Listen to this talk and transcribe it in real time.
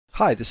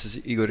Hi, this is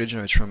Igor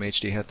Ridgenovich from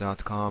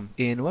hdhead.com.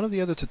 In one of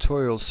the other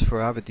tutorials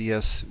for Avid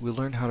DS, we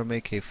learned how to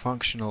make a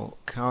functional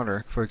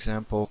counter. For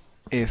example,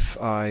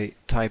 if I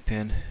type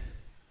in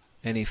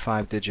any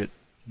 5-digit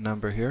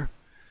number here,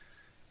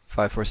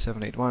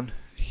 54781,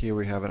 here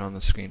we have it on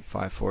the screen,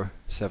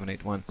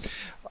 54781.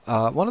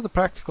 One of the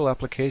practical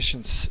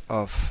applications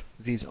of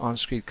these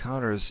on-screen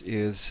counters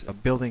is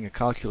building a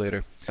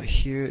calculator.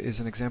 Here is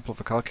an example of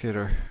a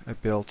calculator I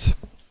built.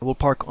 We'll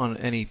park on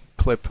any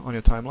clip on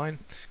your timeline.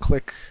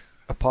 Click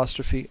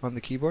apostrophe on the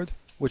keyboard,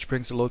 which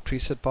brings the load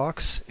preset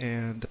box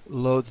and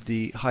loads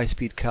the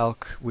high-speed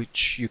calc,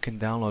 which you can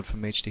download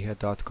from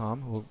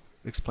hdhead.com. We'll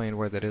explain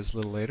where that is a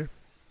little later.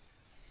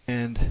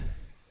 And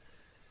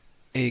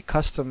a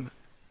custom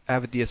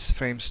Avid DS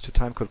frames to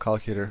timecode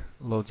calculator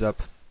loads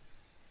up.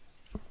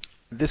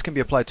 This can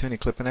be applied to any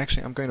clip, and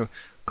actually I'm going to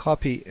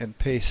copy and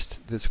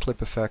paste this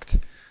clip effect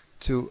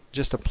to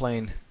just a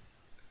plain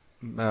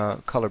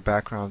color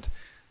background,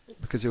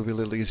 because it will be a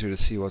little easier to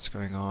see what's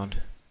going on.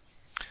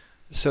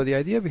 So the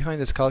idea behind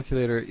this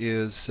calculator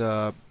is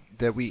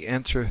that we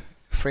enter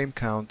frame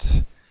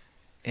count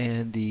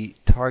and the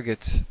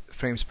target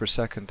frames per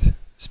second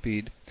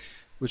speed,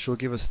 which will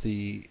give us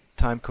the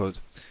time code.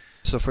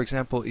 So for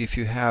example, if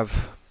you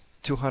have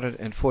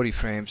 240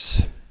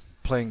 frames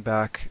playing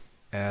back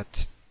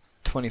at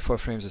 24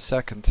 frames a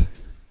second,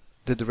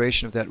 the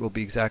duration of that will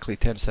be exactly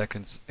 10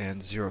 seconds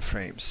and 0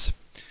 frames.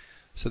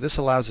 So this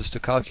allows us to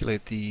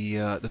calculate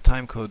the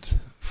time code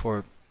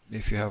for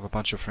if you have a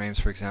bunch of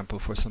frames, for example,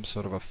 for some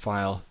sort of a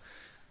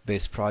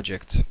file-based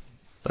project.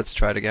 Let's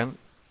try it again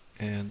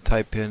and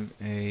type in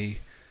any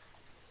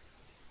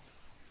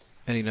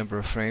number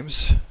of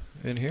frames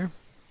in here.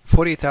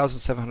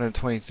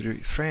 48,723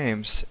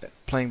 frames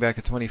playing back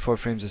at 24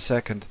 frames a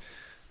second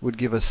would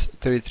give us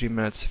 33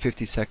 minutes,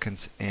 50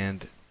 seconds,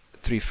 and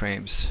 3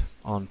 frames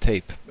on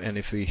tape. And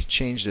if we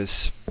change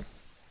this,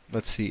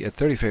 let's see, at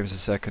 30 frames a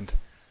second,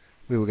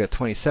 we will get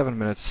 27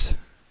 minutes,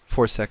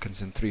 4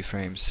 seconds, and 3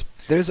 frames.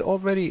 There's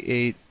already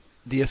a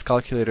DS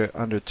calculator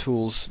under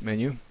Tools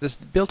menu. This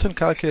built-in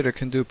calculator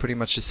can do pretty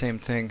much the same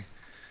thing.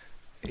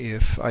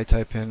 If I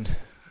type in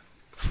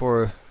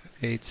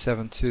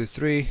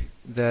 48723,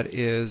 that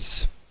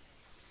is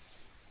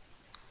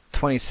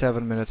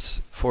 27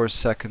 minutes, 4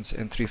 seconds,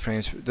 and 3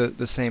 frames.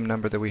 The same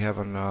number that we have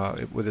on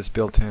with this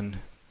built-in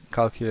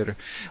calculator.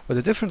 But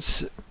the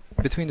difference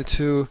between the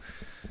two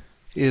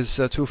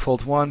is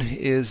twofold. One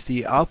is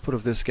the output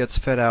of this gets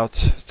fed out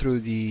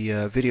through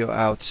the video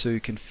out, so you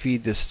can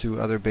feed this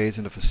to other bays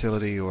in the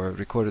facility or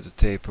record it to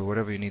tape or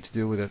whatever you need to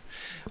do with it.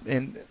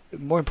 And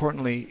more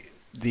importantly,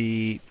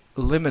 the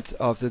limit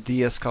of the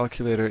DS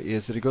calculator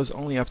is that it goes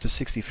only up to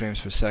 60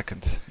 frames per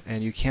second,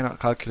 and you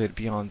cannot calculate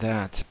beyond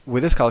that.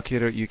 With this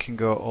calculator you can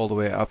go all the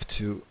way up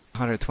to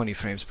 120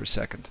 frames per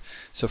second.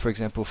 So for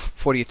example,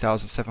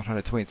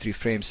 48,723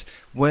 frames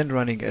when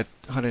running at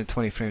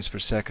 120 frames per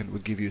second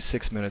would give you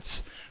 6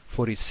 minutes,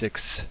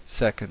 46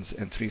 seconds,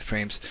 and 3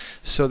 frames.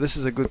 So this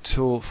is a good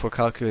tool for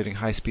calculating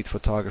high-speed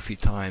photography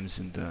times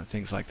and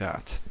things like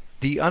that.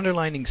 The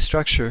underlying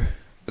structure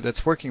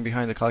that's working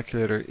behind the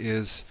calculator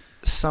is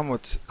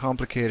somewhat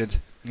complicated.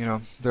 You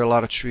know, there are a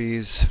lot of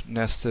trees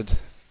nested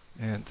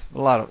and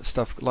a lot of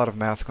stuff, a lot of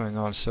math going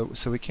on, so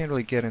we can't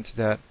really get into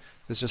that.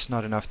 There's just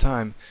not enough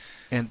time.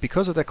 And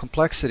because of the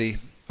complexity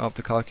of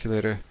the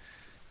calculator,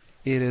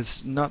 it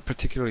is not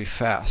particularly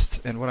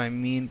fast. And what I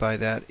mean by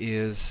that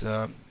is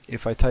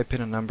if I type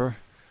in a number,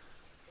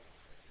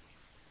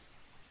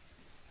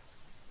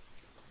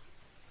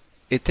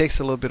 it takes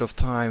a little bit of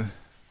time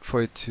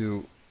for it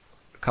to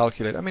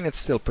calculate. I mean, it's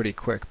still pretty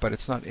quick, but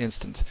it's not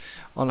instant.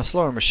 On a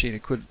slower machine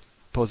it could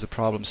pose a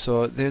problem.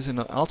 So there's an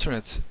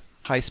alternate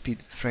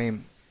high-speed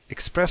frame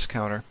express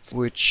counter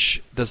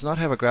which does not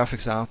have a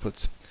graphics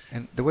output.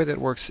 And the way that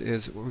works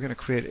is we're going to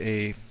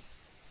create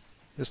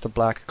just a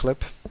black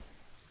clip,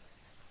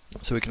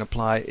 so we can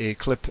apply a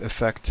clip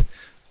effect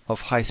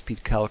of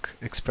high-speed calc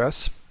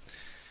express.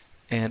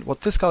 And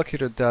what this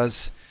calculator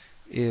does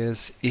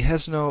is it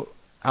has no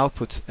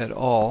output at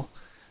all,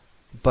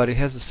 but it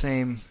has the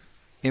same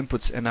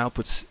inputs and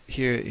outputs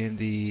here in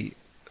the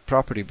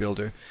property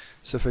builder.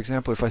 So for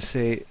example, if I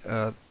say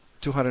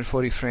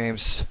 240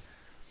 frames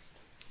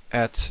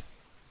at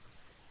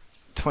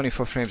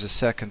 24 frames a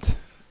second,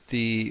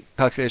 the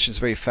calculation is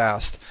very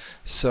fast.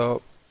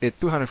 So at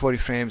 240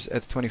 frames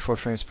at 24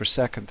 frames per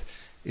second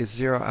is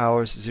 0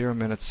 hours, 0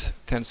 minutes,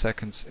 10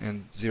 seconds,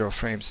 and 0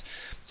 frames.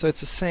 So it's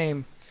the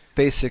same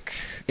basic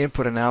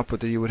input and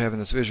output that you would have in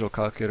this visual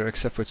calculator,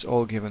 except for it's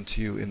all given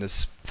to you in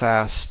this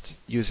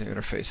fast user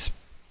interface.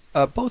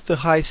 Both the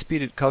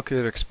high-speed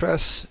calculator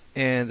express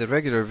and the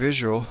regular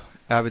visual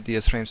Avid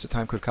DS frames to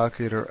timecode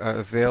calculator are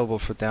available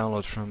for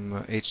download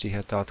from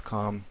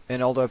hdhead.com.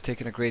 And although I've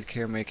taken a great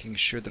care making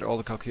sure that all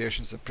the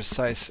calculations are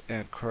precise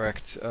and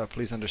correct,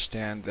 please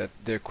understand that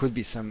there could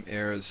be some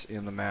errors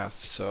in the math,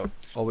 so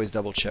always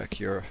double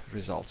check your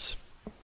results.